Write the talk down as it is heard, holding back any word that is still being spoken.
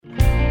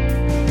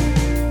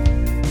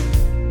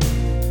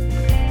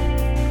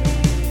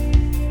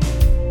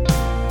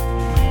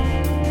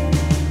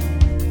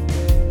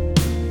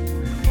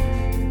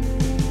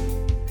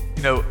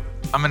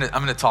I'm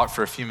gonna talk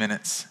for a few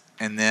minutes,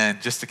 and then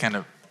just to kind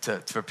of to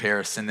prepare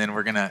us, and then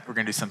we're gonna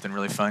do something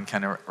really fun,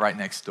 kind of right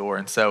next door.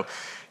 And so,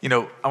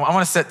 I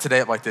want to set today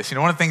up like this.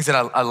 One of the things that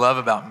I love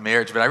about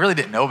marriage, but I really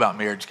didn't know about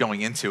marriage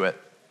going into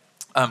it,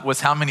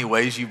 was how many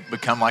ways you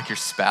become like your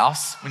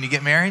spouse when you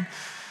get married,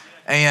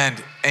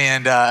 and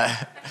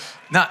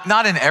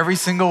not in every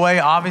single way,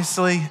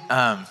 obviously,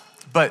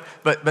 but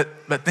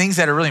things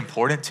that are really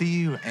important to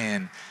you,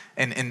 and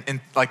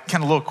like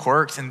kind of little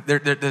quirks. And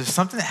there's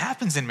something that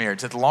happens in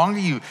marriage that the longer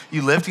you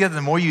live together,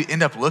 the more you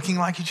end up looking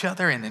like each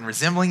other and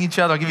resembling each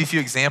other. I'll give you a few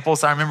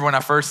examples. I remember when I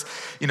first,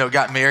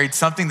 got married,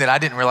 something that I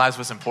didn't realize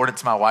was important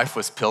to my wife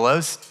was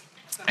pillows.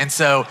 And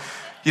so,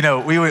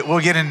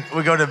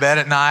 we'll go to bed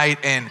at night,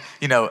 and,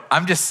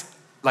 I'm just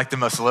like the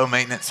most low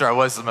maintenance, or I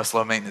was the most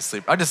low maintenance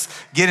sleeper. I just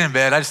get in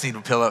bed, I just need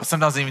a pillow.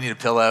 Sometimes I even need a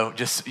pillow,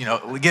 just,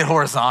 get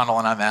horizontal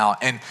and I'm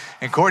out. And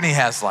Courtney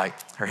has like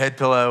her head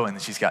pillow, and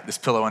she's got this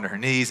pillow under her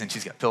knees, and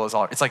she's got pillows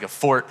all, it's like a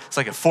fort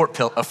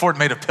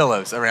made of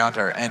pillows around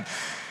her.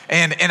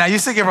 And I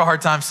used to give her a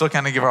hard time, still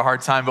kind of give her a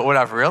hard time, but what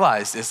I've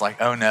realized is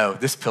like, oh no,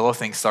 this pillow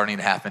thing's starting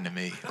to happen to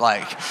me.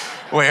 Like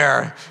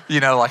where,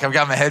 like I've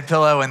got my head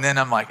pillow, and then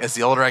I'm like, as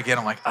the older I get,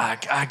 I'm like,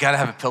 I gotta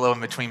have a pillow in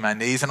between my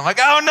knees. And I'm like,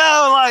 oh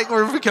no, like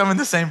we're becoming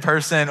the same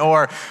person.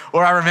 Or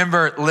I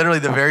remember literally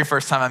the very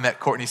first time I met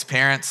Courtney's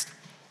parents,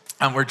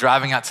 we're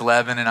driving out to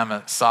Lebanon, and I'm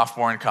a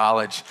sophomore in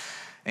college.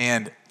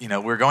 And,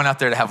 we're going out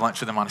there to have lunch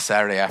with them on a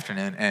Saturday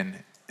afternoon.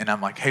 And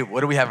I'm like, hey,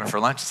 what are we having for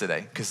lunch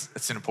today? Because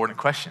it's an important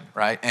question,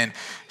 right? And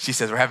she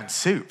says, we're having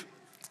soup.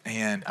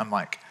 And I'm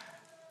like,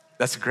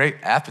 that's a great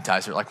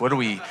appetizer. Like,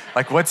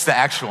 what's the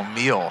actual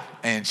meal?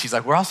 And she's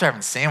like, we're also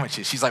having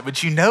sandwiches. She's like, but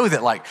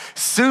that like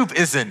soup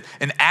isn't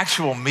an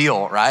actual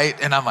meal, right?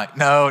 And I'm like,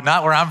 no,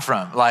 not where I'm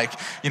from. Like,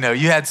 you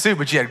had soup,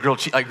 but you had grilled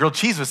cheese. Like grilled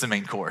cheese was the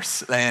main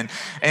course. And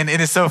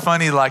it is so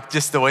funny, like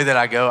just the way that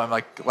I go. I'm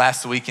like,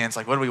 last weekend, it's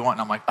like, what do we want?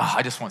 And I'm like, oh,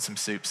 I just want some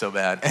soup so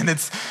bad. And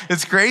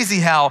it's crazy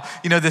how,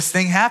 this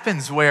thing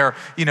happens where,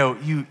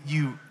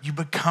 you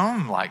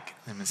become like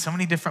them in so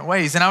many different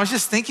ways. And I was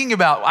just thinking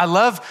about, I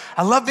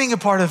love being a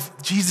part of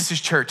Jesus'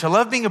 church. I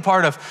love being a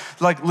part of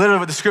like literally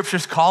what the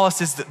scriptures call us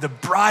is the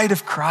bride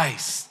of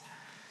Christ.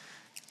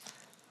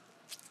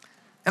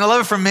 And I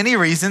love it for many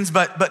reasons,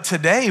 but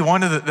today,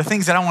 one of the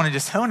things that I want to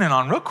just hone in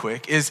on real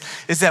quick is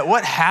that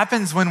what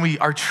happens when we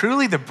are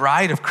truly the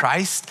bride of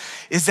Christ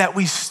is that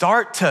we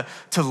start to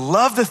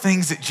love the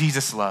things that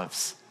Jesus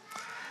loves.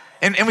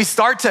 And we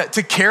start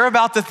to care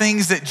about the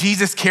things that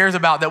Jesus cares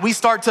about, that we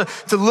start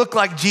to look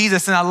like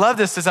Jesus. And I love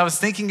this as I was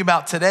thinking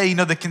about today,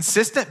 the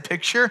consistent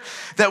picture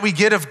that we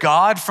get of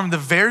God from the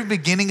very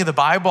beginning of the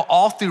Bible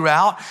all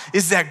throughout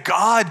is that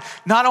God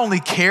not only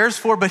cares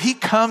for, but he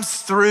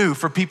comes through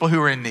for people who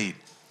are in need,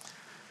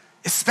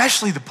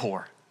 especially the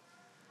poor.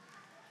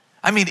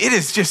 I mean, it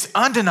is just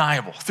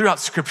undeniable throughout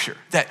scripture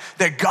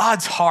that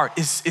God's heart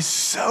is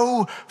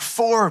so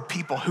for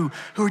people who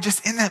are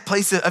just in that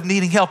place of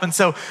needing help. And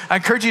so I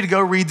encourage you to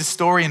go read the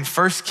story in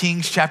 1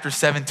 Kings chapter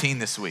 17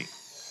 this week.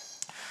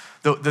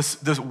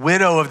 The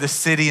widow of the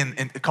city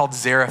called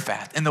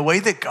Zarephath. And the way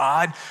that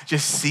God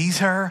just sees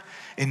her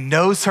and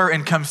knows her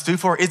and comes through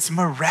for her, it's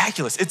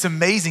miraculous. It's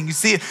amazing. You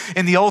see it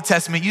in the Old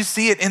Testament. You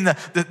see it in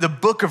the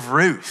book of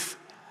Ruth.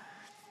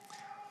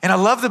 And I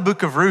love the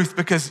book of Ruth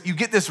because you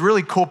get this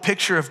really cool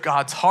picture of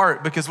God's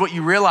heart, because what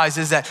you realize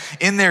is that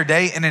in their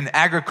day, in an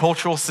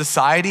agricultural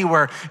society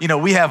where,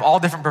 we have all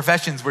different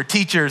professions, we're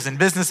teachers and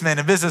businessmen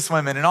and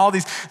businesswomen and all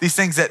these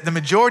things, that the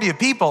majority of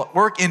people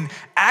work in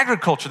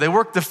agriculture. They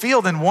work the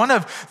field. And one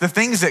of the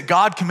things that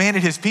God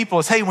commanded his people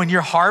is, hey, when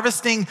you're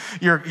harvesting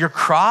your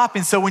crop,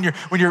 and so when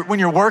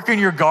you're working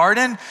your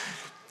garden,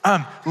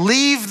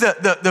 leave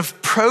the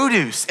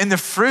produce and the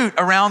fruit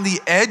around the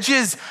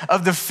edges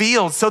of the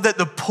field so that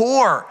the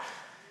poor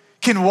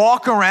can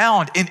walk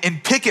around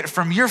and pick it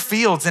from your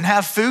fields and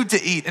have food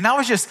to eat. And I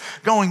was just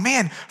going,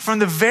 man, from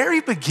the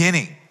very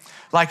beginning,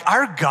 like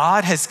our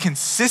God has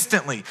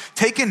consistently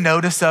taken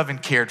notice of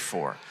and cared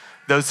for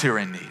those who are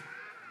in need.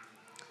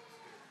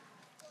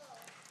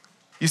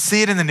 You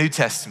see it in the New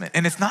Testament,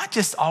 and it's not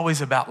just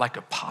always about like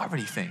a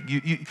poverty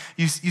thing.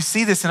 You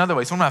see this in other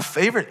ways. One of my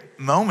favorite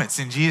moments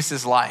in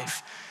Jesus'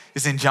 life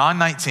is in John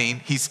 19.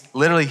 He's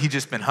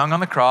just been hung on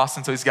the cross,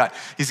 and so he's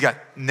got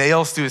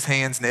nails to his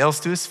hands, nails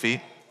to his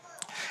feet,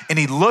 and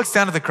he looks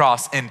down at the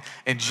cross, and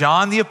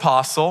John the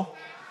apostle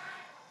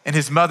and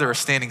his mother are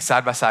standing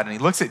side by side, and he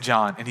looks at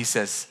John and he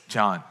says,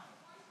 John,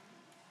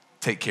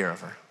 take care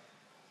of her.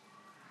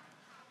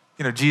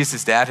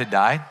 Jesus' dad had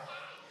died.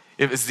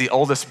 It was the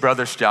oldest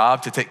brother's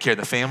job to take care of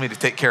the family, to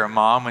take care of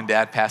mom when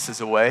dad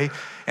passes away.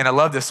 And I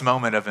love this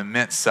moment of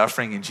immense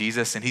suffering in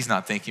Jesus, and he's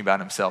not thinking about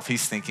himself.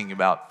 He's thinking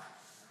about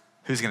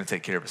who's going to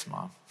take care of his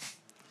mom.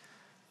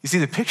 You see,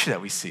 the picture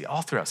that we see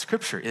all throughout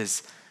scripture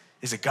is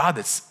a God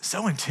that's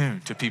so in tune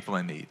to people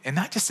in need. And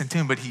not just in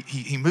tune, but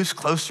he moves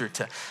closer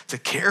to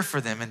care for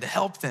them and to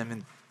help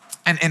them.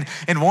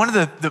 And one of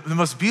the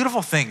most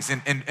beautiful things,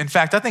 and in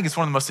fact, I think it's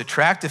one of the most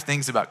attractive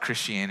things about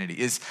Christianity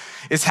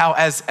is how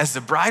as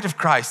the bride of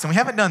Christ, and we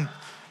haven't done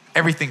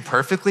everything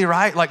perfectly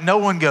right. Like no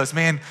one goes,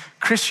 man,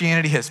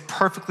 Christianity has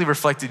perfectly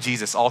reflected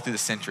Jesus all through the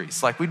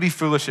centuries. Like we'd be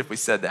foolish if we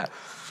said that.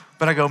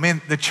 But I go,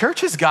 man, the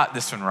church has got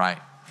this one right.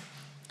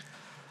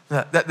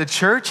 That the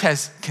church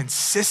has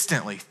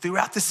consistently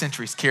throughout the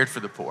centuries cared for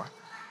the poor.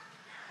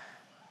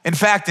 In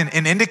fact,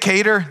 an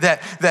indicator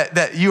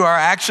that you are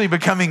actually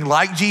becoming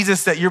like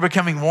Jesus, that you're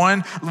becoming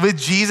one with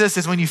Jesus,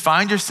 is when you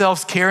find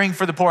yourselves caring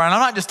for the poor. And I'm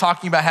not just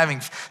talking about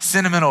having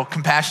sentimental,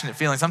 compassionate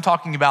feelings. I'm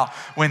talking about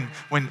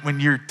when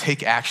you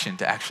take action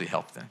to actually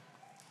help them.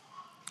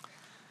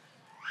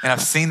 And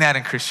I've seen that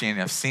in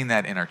Christianity. I've seen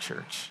that in our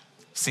church.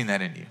 I've seen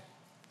that in you.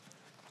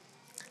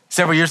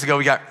 Several years ago,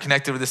 we got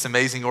connected with this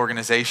amazing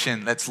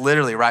organization that's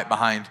literally right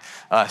behind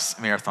us,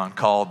 Marathon,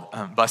 called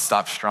Bus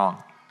Stop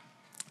Strong.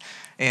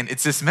 And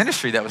it's this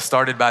ministry that was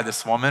started by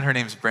this woman. Her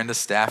name's Brenda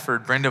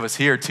Stafford. Brenda was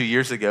here 2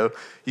 years ago.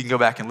 You can go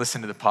back and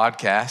listen to the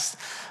podcast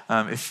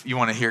if you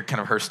want to hear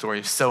kind of her story.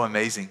 It's so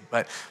amazing.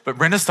 But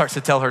Brenda starts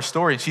to tell her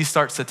story, and she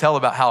starts to tell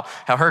about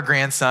how her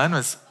grandson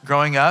was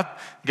growing up,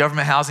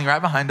 government housing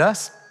right behind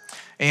us.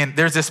 And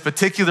there's this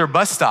particular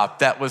bus stop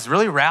that was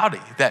really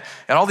rowdy, that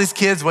had all these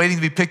kids waiting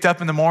to be picked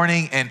up in the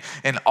morning, and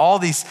all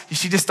these,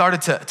 she just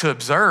started to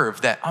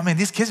observe that, oh man,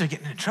 these kids are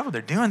getting in trouble.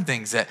 They're doing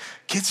things that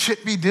kids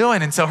shouldn't be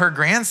doing. And so her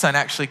grandson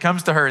actually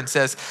comes to her and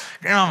says,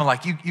 Grandmama,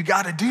 like you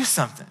gotta do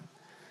something.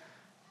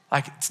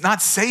 Like it's not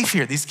safe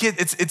here. These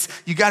kids,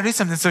 you gotta do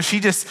something. So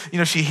she just,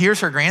 she hears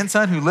her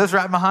grandson who lives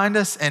right behind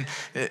us, and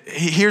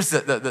he hears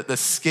the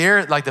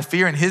scare, like the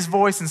fear in his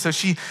voice. And so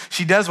she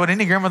does what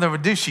any grandmother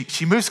would do.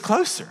 She moves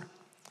closer.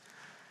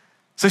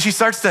 So she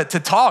starts to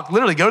talk,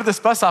 literally go to this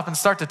bus stop and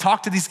start to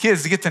talk to these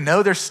kids, to get to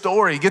know their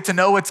story, get to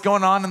know what's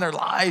going on in their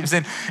lives.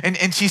 And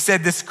she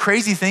said this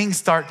crazy thing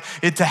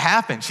started to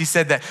happen. She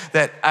said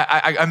that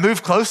I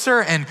moved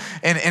closer and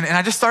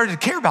I just started to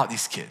care about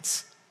these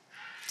kids.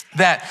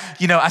 That,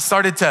 I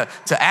started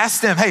to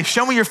ask them, hey,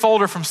 show me your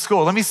folder from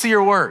school. Let me see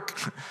your work.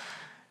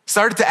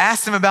 Started to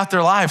ask them about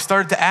their lives.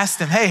 Started to ask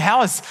them, hey,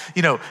 how is,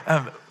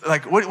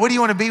 what do you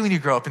want to be when you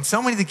grow up? And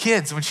so many of the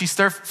kids, when she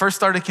first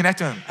started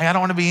connecting with them, hey, I don't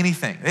want to be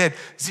anything. They had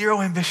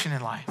zero ambition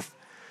in life.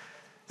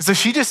 And so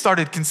she just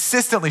started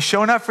consistently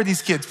showing up for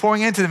these kids,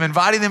 pouring into them,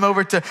 inviting them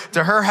over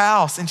to her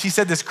house. And she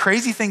said this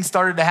crazy thing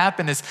started to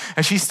happen as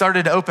she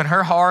started to open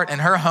her heart and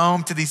her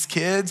home to these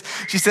kids.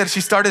 She said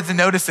she started to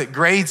notice that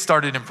grades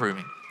started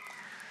improving.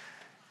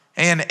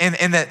 And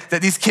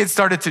that these kids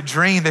started to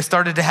dream. They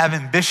started to have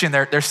ambition.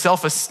 Their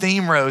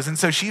self-esteem rose. And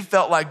so she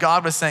felt like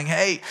God was saying,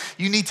 hey,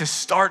 you need to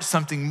start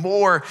something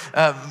more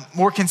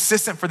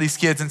consistent for these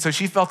kids. And so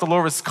she felt the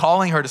Lord was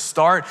calling her to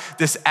start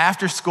this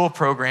after-school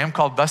program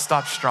called Bus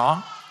Stop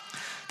Strong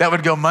that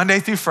would go Monday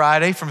through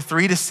Friday from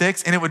 3 to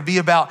 6. And it would be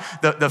about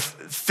the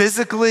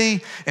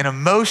physically and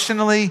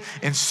emotionally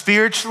and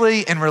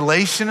spiritually and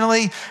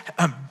relationally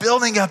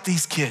building up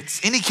these kids,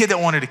 any kid that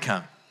wanted to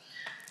come.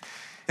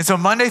 And so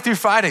Monday through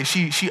Friday,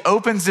 she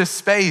opens this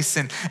space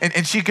and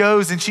she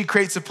goes and she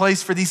creates a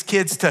place for these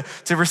kids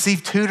to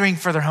receive tutoring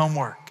for their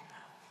homework.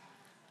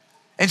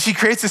 And she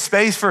creates a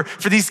space for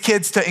these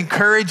kids to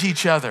encourage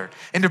each other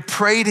and to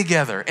pray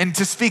together and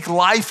to speak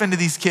life into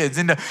these kids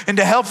and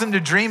to help them to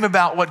dream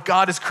about what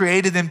God has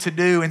created them to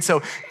do. And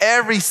so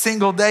every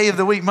single day of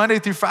the week, Monday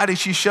through Friday,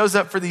 she shows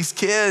up for these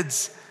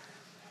kids.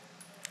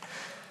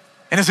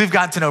 And as we've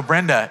gotten to know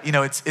Brenda,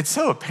 it's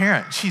so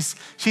apparent.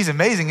 She's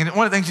amazing. And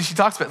one of the things that she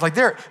talks about, like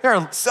there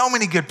are so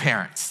many good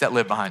parents that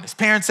live behind us.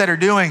 Parents that are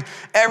doing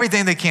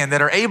everything they can,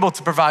 that are able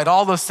to provide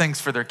all those things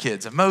for their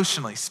kids,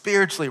 emotionally,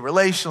 spiritually,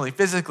 relationally,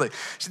 physically.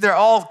 There are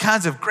all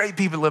kinds of great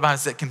people that live behind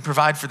us that can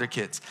provide for their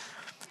kids.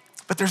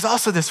 But there's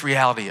also this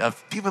reality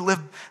of people that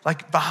live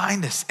like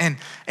behind us, and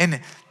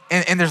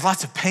there's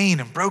lots of pain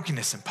and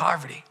brokenness and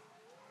poverty.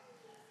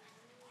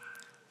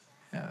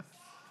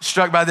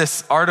 Struck by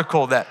this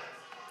article that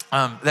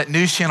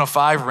News Channel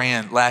 5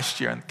 ran last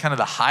year, and kind of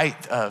the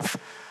height of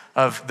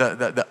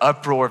the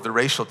uproar of the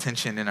racial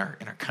tension in our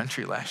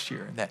country last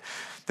year. And that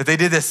they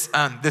did this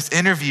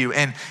interview,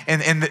 and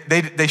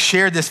they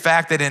shared this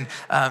fact that in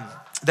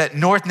that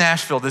North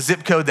Nashville, the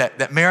zip code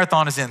that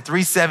Marathon is in,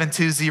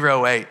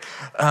 37208,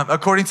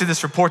 according to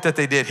this report that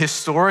they did,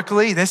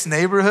 historically, this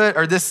neighborhood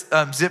or this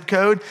zip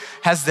code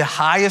has the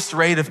highest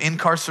rate of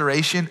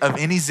incarceration of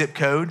any zip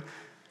code,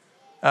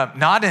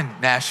 not in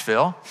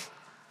Nashville,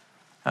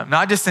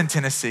 not just in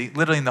Tennessee,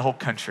 literally in the whole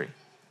country.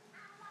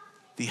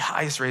 The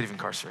highest rate of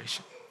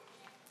incarceration.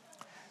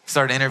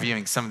 Started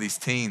interviewing some of these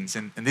teens,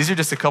 and these are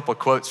just a couple of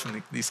quotes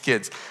from these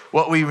kids.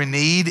 What we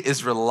need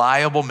is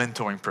reliable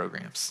mentoring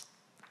programs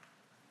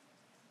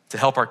to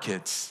help our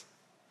kids,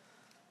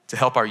 to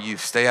help our youth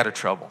stay out of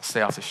trouble,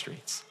 stay off the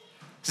streets.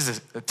 This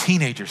is a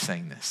teenager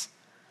saying this.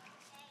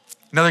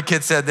 Another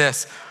kid said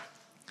this: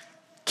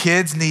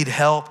 kids need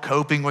help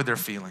coping with their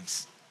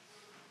feelings.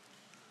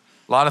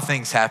 A lot of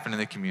things happen in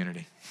the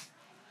community.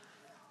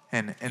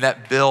 And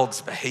that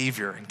builds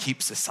behavior and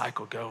keeps the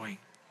cycle going.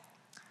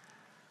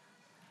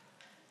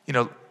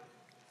 There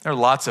are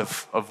lots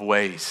of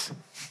ways,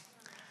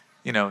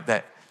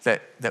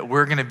 that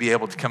we're gonna be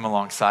able to come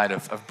alongside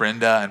of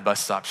Brenda and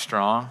Bus Stop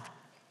Strong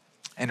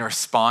and to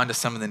respond to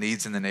some of the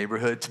needs in the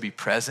neighborhood, to be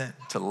present,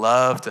 to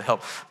love, to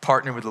help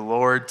partner with the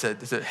Lord,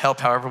 to help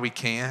however we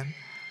can.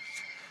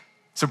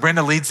 So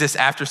Brenda leads this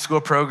after school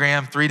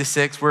program, 3 to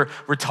 6. We're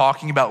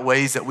talking about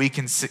ways that we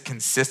can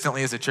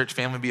consistently as a church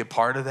family be a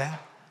part of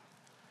that.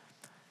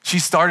 She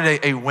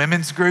started a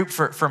women's group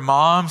for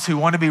moms who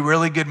want to be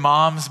really good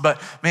moms, but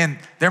man,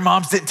 their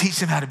moms didn't teach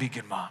them how to be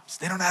good moms.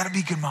 They don't know how to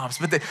be good moms,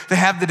 but they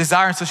have the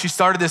desire. And so she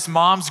started this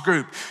moms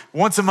group.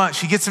 Once a month,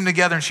 she gets them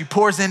together and she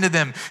pours into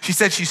them. She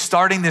said she's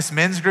starting this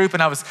men's group.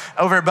 And I was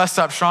over at Bus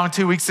Stop Strong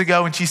 2 weeks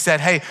ago and she said,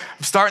 hey,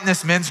 I'm starting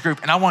this men's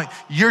group and I want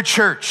your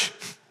church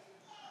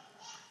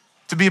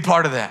to be a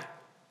part of that,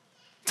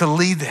 to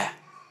lead that.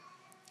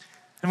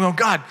 And we go,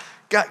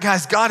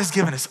 guys, God has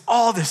given us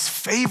all this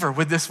favor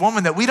with this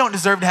woman that we don't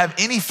deserve to have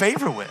any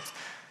favor with.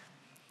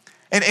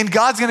 And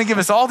God's gonna give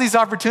us all these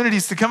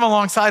opportunities to come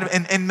alongside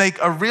and make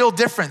a real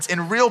difference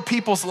in real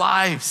people's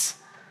lives.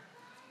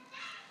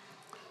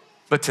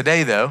 But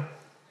today though,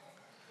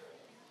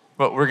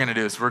 what we're gonna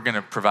do is we're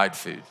gonna provide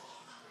food.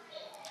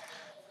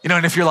 You know,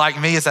 and if you're like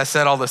me, as I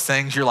said all those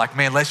things, you're like,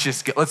 man,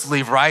 let's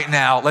leave right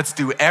now. Let's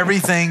do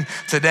everything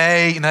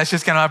today. You know, that's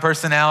just kind of my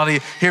personality.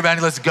 Here, Bounty,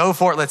 let's go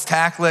for it. Let's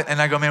tackle it.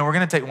 And I go, man, we're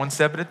going to take one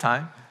step at a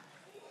time.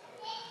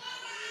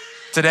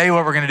 Today,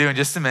 what we're going to do in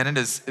just a minute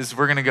is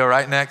we're going to go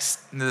right next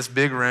into this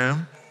big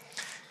room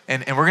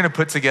and we're going to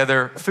put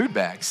together food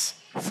bags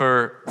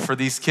for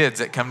these kids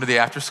that come to the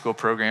after school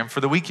program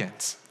for the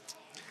weekends.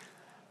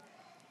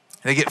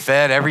 They get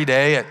fed every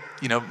day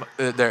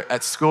they're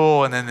at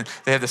school, and then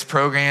they have this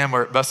program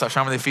where Bus Stop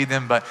Strong where they feed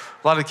them, but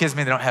a lot of the kids,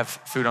 man, they don't have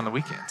food on the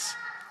weekends.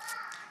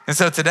 And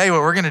so today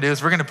what we're gonna do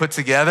is we're gonna put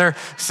together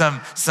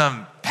some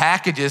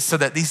packages so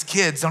that these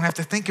kids don't have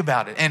to think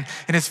about it. And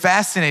it's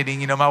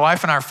fascinating, you know, my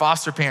wife and I are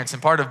foster parents,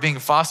 and part of being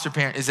a foster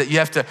parent is that you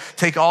have to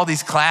take all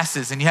these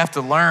classes and you have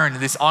to learn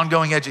this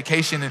ongoing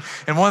education.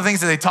 And one of the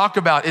things that they talk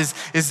about is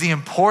the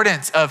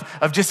importance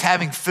of just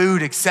having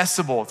food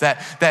accessible,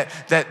 that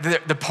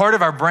the part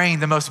of our brain,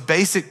 the most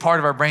basic part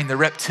of our brain, the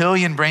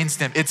reptilian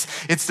brainstem,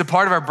 it's the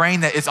part of our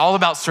brain that is all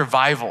about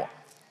survival.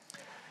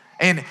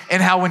 And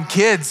how when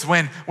kids,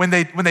 when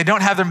they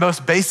don't have their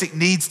most basic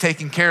needs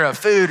taken care of,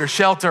 food or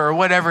shelter or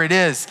whatever it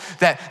is,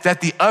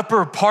 that the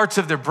upper parts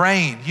of their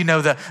brain, you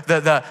know,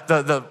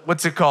 the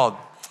what's it called?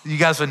 You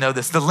guys would know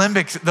this, the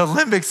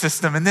limbic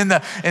system, and then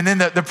the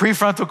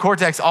prefrontal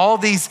cortex, all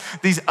these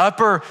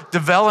upper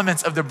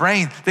developments of the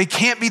brain, they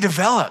can't be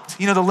developed.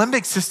 You know, the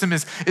limbic system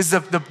is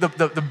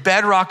the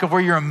bedrock of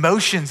where your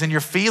emotions and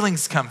your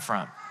feelings come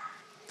from.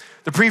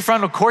 The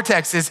prefrontal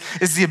cortex is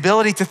the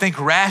ability to think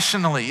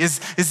rationally, is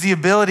the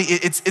ability,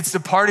 it's the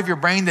part of your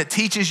brain that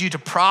teaches you to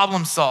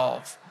problem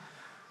solve,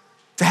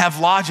 to have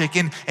logic.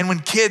 And when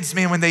kids,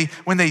 man, when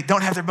they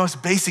don't have their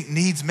most basic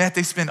needs met,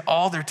 they spend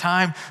all their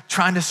time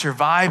trying to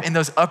survive, and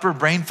those upper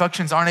brain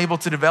functions aren't able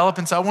to develop.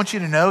 And so I want you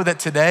to know that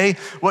today,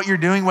 what you're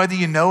doing, whether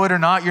you know it or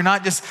not, you're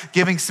not just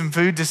giving some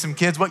food to some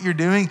kids. What you're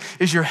doing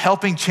is you're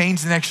helping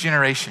change the next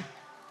generation.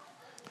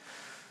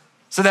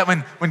 So that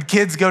when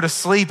kids go to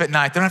sleep at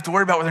night, they don't have to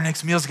worry about where their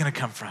next meal is gonna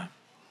come from.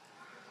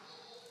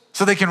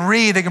 So they can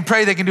read, they can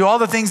pray, they can do all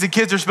the things that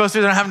kids are supposed to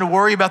do. They're not having to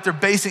worry about their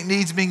basic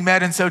needs being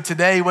met. And so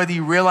today, whether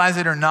you realize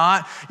it or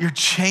not, you're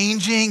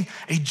changing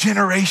a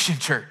generation,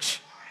 church,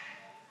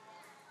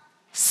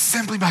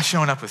 simply by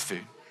showing up with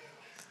food.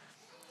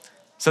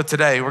 So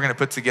today, we're gonna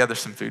put together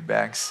some food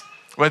bags.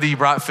 Whether you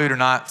brought food or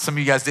not, some of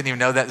you guys didn't even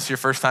know that. This is your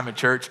first time at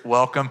church.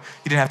 Welcome.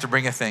 You didn't have to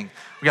bring a thing.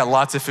 We got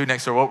lots of food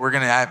next door. What we're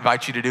gonna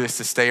invite you to do is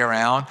to stay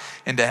around,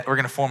 and we're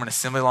gonna form an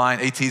assembly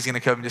line. AT is gonna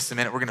come in just a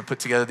minute. We're gonna put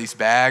together these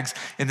bags.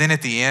 And then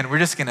at the end, we're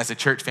just gonna, as a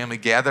church family,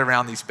 gather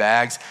around these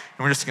bags,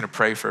 and we're just gonna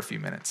pray for a few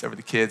minutes over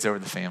the kids, over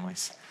the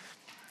families.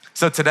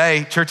 So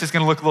today, church is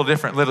gonna look a little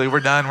different. Literally, we're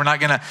done. We're not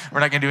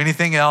gonna do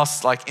anything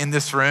else like in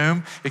this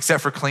room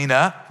except for clean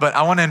up. But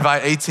I wanna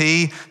invite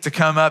AT to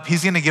come up.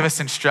 He's gonna give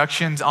us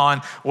instructions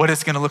on what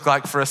it's gonna look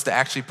like for us to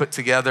actually put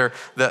together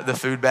the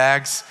food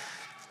bags.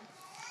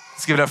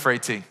 Let's give it up for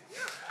AT.